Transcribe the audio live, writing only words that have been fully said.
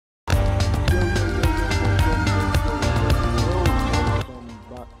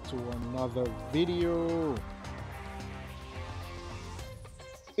another video.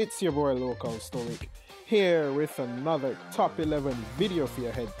 It's your boy Local Stoic here with another top 11 video for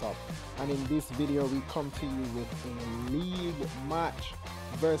your head top. And in this video we come to you with a league match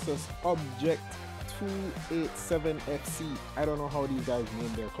versus Object 287 FC. I don't know how these guys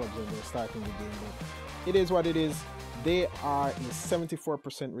name their clubs when they're starting the game, but it is what it is. They are a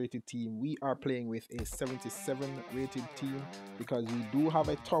 74% rated team. We are playing with a 77 rated team because we do have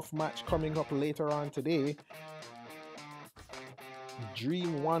a tough match coming up later on today.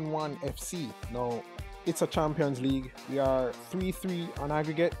 Dream 1-1 FC. Now, it's a Champions League. We are 3-3 on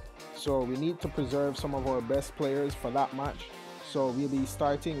aggregate, so we need to preserve some of our best players for that match. So we'll be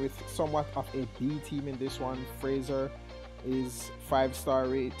starting with somewhat of a B team in this one. Fraser is 5-star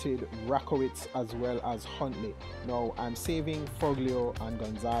rated, Rakowitz as well as Huntley. Now I'm saving Foglio and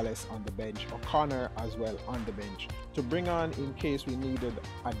Gonzalez on the bench, O'Connor as well on the bench to bring on in case we needed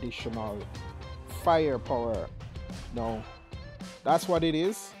additional firepower. Now that's what it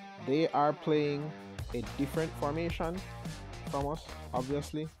is. They are playing a different formation from us.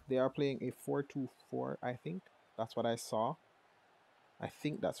 Obviously they are playing a 4-2-4. I think that's what I saw.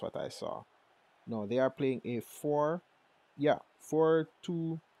 No, they are playing a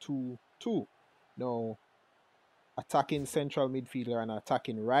 4-2-2-2. No, attacking central midfielder and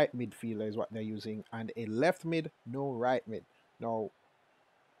attacking right midfielder is what they're using, and a left mid, no right mid. Now,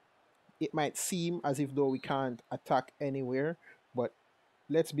 it might seem as if though we can't attack anywhere, but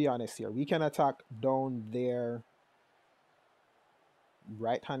let's be honest here. We can attack down their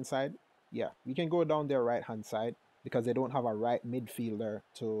right hand side. Yeah, we can go down their right hand side because they don't have a right midfielder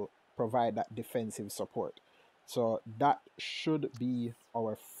to provide that defensive support. So that should be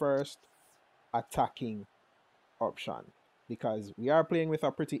our first attacking option because we are playing with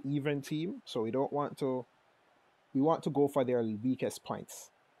a pretty even team, so we want to go for their weakest points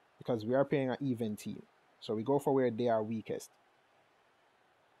because we are playing an even team. So we go for where they are weakest.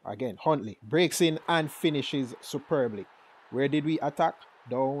 Again, Huntley breaks in and finishes superbly. Where did we attack?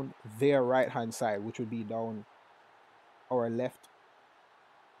 Down their right hand side, which would be down our left.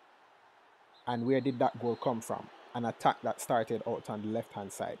 And where did that goal come from? An attack that started out on the left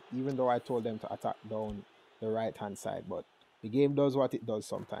hand side, even though I told them to attack down the right hand side, but the game does what it does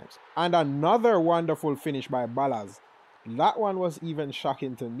sometimes. And another wonderful finish by Ballas. That one was even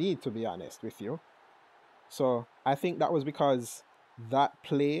shocking to me, to be honest with you. So I think that was because that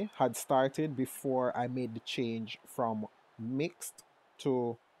play had started before I made the change from mixed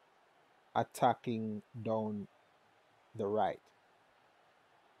to attacking down the right.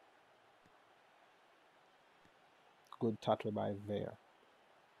 Good tackle by there.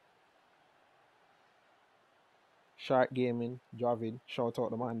 Shark Gaming, Javid, shout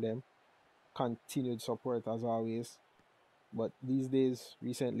out the man them. Continued support as always. But these days,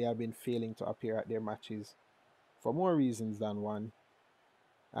 recently I've been failing to appear at their matches for more reasons than one.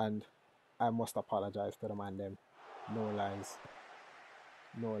 And I must apologize to the man them. No lies.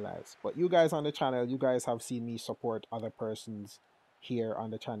 No lies. But you guys on the channel, you guys have seen me support other persons here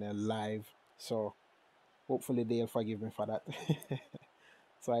on the channel live. So hopefully they'll forgive me for that.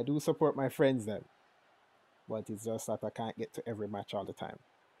 So I do support my friends then. But it's just that I can't get to every match all the time.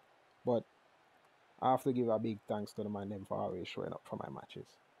 But I have to give a big thanks to the man them for always showing up for my matches.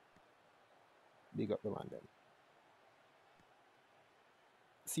 Big up the man them.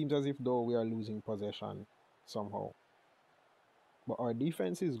 Seems as if though we are losing possession somehow. But our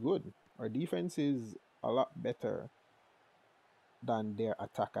defense is good. Our defense is a lot better than their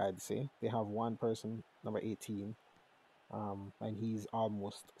attack, I'd say. They have one person, number 18, and he's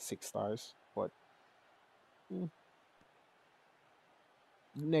almost 6 stars, but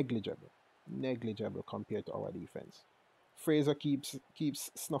negligible compared to our defense. Fraser keeps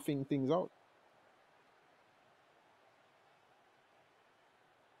snuffing things out.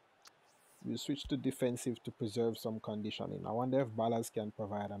 We'll switch to defensive to preserve some conditioning. I wonder if Ballas can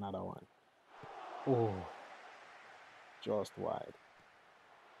provide another one. Oh, just wide.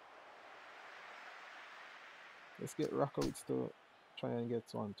 Let's get Rakowitz to try and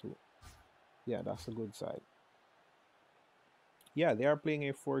get one too. Yeah, that's a good side. Yeah, they are playing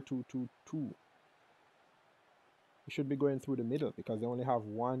a 4-2-2-2. We should be going through the middle because they only have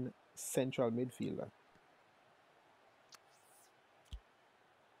one central midfielder.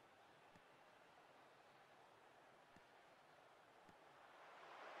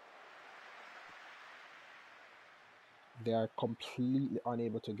 They are completely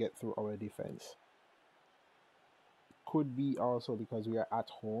unable to get through our defense. Could be also because we are at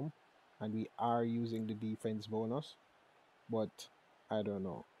home and we are using the defense bonus, but I don't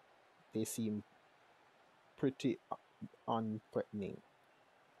know. They seem pretty unthreatening.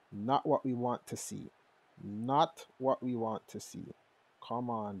 Not what we want to see. Not what we want to see. Come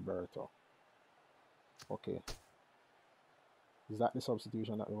on, Berto. Okay. Is that the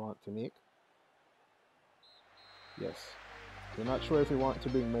substitution that we want to make? Yes. We're not sure if we want to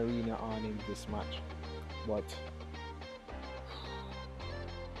bring Marina on in this match, but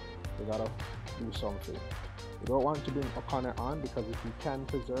we gotta do something. We don't want to bring O'Connor on because if we can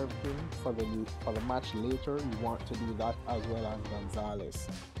preserve him for the match later, we want to do that as well as Gonzalez.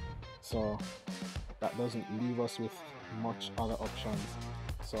 So that doesn't leave us with much other options.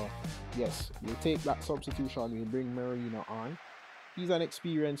 So yes, we'll take that substitution. We'll bring Marina on. He's an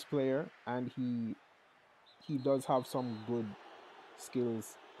experienced player and he does have some good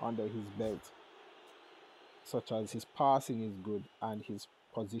skills under his belt, such as his passing is good and his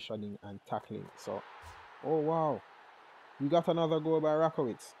positioning and tackling. So, oh wow, we got another goal by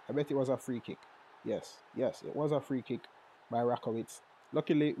Rakowitz. I bet it was a free kick. Yes, it was a free kick by Rakowitz.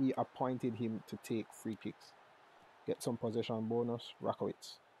 Luckily, we appointed him to take free kicks. Get some possession bonus.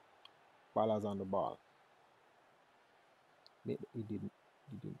 Rakowitz. Ballas on the ball. He didn't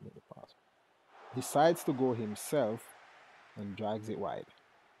make the pass. Decides to go himself and drags it wide.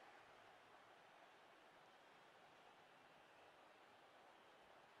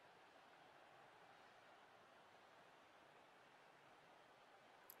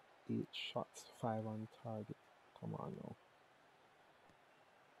 Eight shots, 5 on target. Come on now.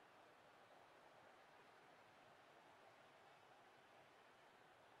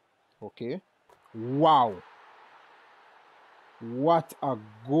 Okay. Wow. What a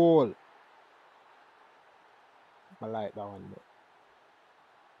goal. I like that one though.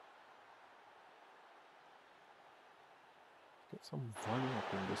 Get some volume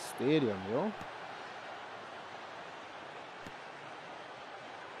up in the stadium, yo.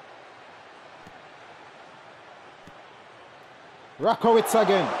 Rakowitz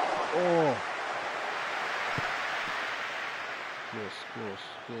again. Oh.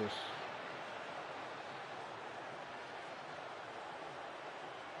 Close.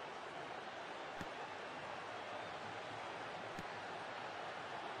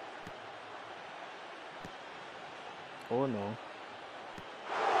 Oh no.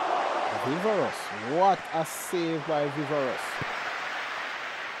 Vivarus. What a save by Vivarus.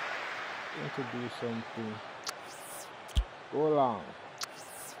 Going to do something. Go long.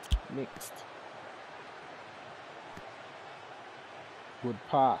 Mixed. Good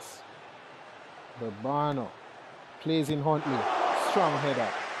pass. Burbano. Plays in Huntley. Strong header.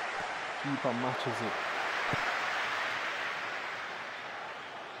 Keeper matches it.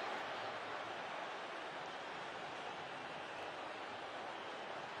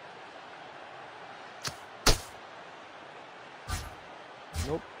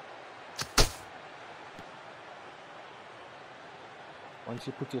 Nope. Once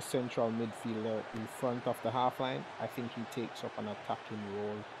you put your central midfielder in front of the half line, I think he takes up an attacking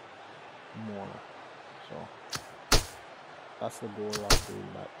role more. So that's the goal of doing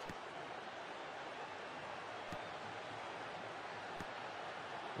that.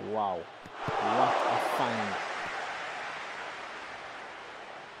 Wow. What a find.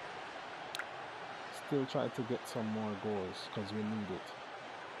 Still try to get some more goals because we need it.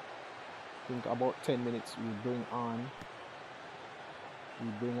 I think about 10 minutes we bring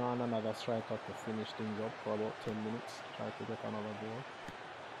on another striker to finish things up for about 10 minutes. Try to get another goal.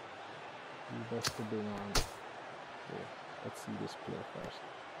 We best to bring on. Okay, let's see this play first.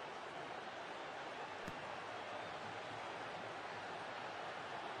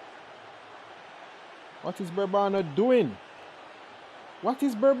 What is Burbano doing? What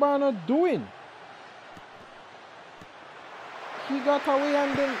is Burbano doing? He got away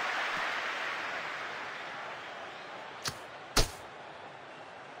and then...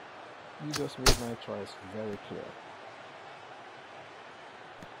 You just made my choice very clear.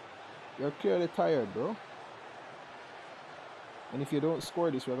 You're clearly tired, bro. And if you don't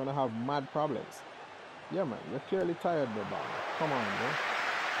score this, we're gonna have mad problems. Yeah, man, you're clearly tired, Burbano. Come on, bro.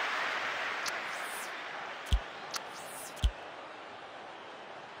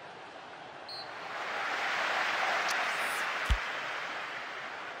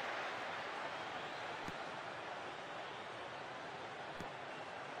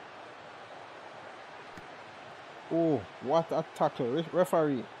 Oh, what a tackle.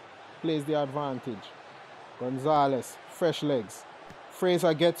 Referee plays the advantage. Gonzalez, fresh legs.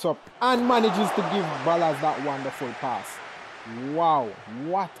 Fraser gets up and manages to give Ballas that wonderful pass. Wow,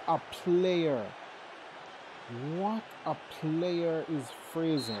 what a player. What a player is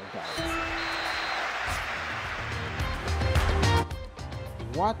Fraser, guys.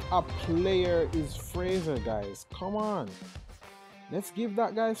 What a player is Fraser, guys. Come on. Let's give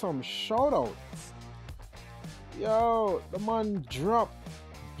that guy some shout outs. Yo, the man dropped,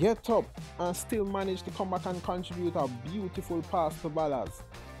 get up, and still managed to come back and contribute a beautiful pass to Ballas.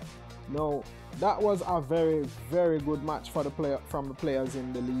 No, that was a very, very good match for from the players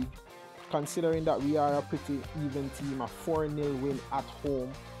in the league. Considering that we are a pretty even team, a 4-0 win at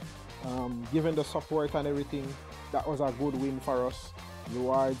home. Given the support and everything, that was a good win for us.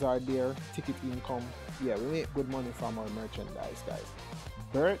 Rewards are there, ticket income. Yeah, we make good money from our merchandise, guys.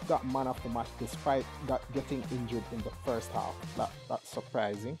 Bert got man of the match despite getting injured in the first half. That's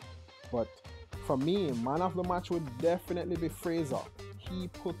surprising. But for me, man of the match would definitely be Fraser. He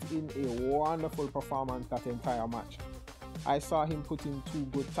put in a wonderful performance that entire match. I saw him put in 2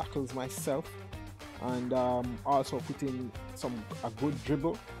 good tackles myself, and also put in a good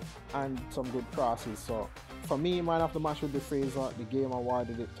dribble and some good crosses. So for me, man of the match would be Fraser. The game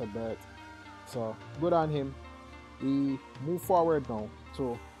awarded it to Bert. So good on him. We move forward now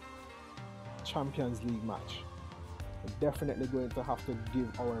to Champions League match. We're definitely going to have to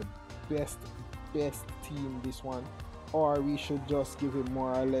give our best team this one, or we should just give him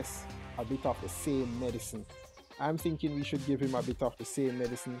more or less a bit of the same medicine. I'm thinking we should give him a bit of the same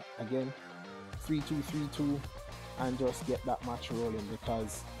medicine again, 3-2-3-2, and just get that match rolling,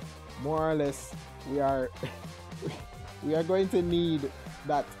 because more or less we are we are going to need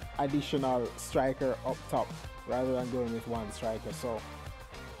that additional striker up top rather than going with one striker. So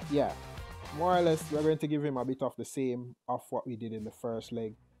yeah, more or less we're going to give him a bit of the same of what we did in the first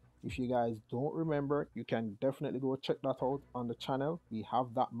leg. If you guys don't remember, you can definitely go check that out on the channel. We have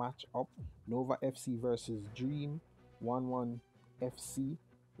that match up, Nova FC versus Dream 1-1 FC.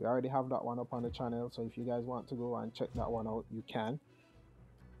 We already have that one up on the channel, so if you guys want to go and check that one out, you can.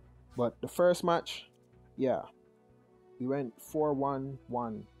 But the first match, yeah, we went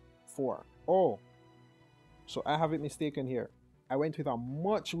 4-1-1-4. Oh, so I have it mistaken here. I went with a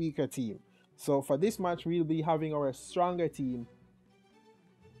much weaker team. So for this match, we'll be having our stronger team.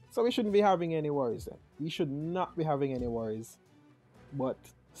 So we shouldn't be having any worries then. We should not be having any worries. But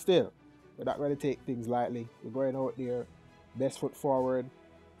still, we're not going to take things lightly. We're going out there, best foot forward,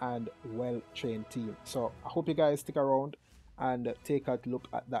 and well-trained team. So I hope you guys stick around and take a look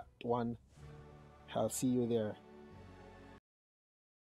at that one. I'll see you there.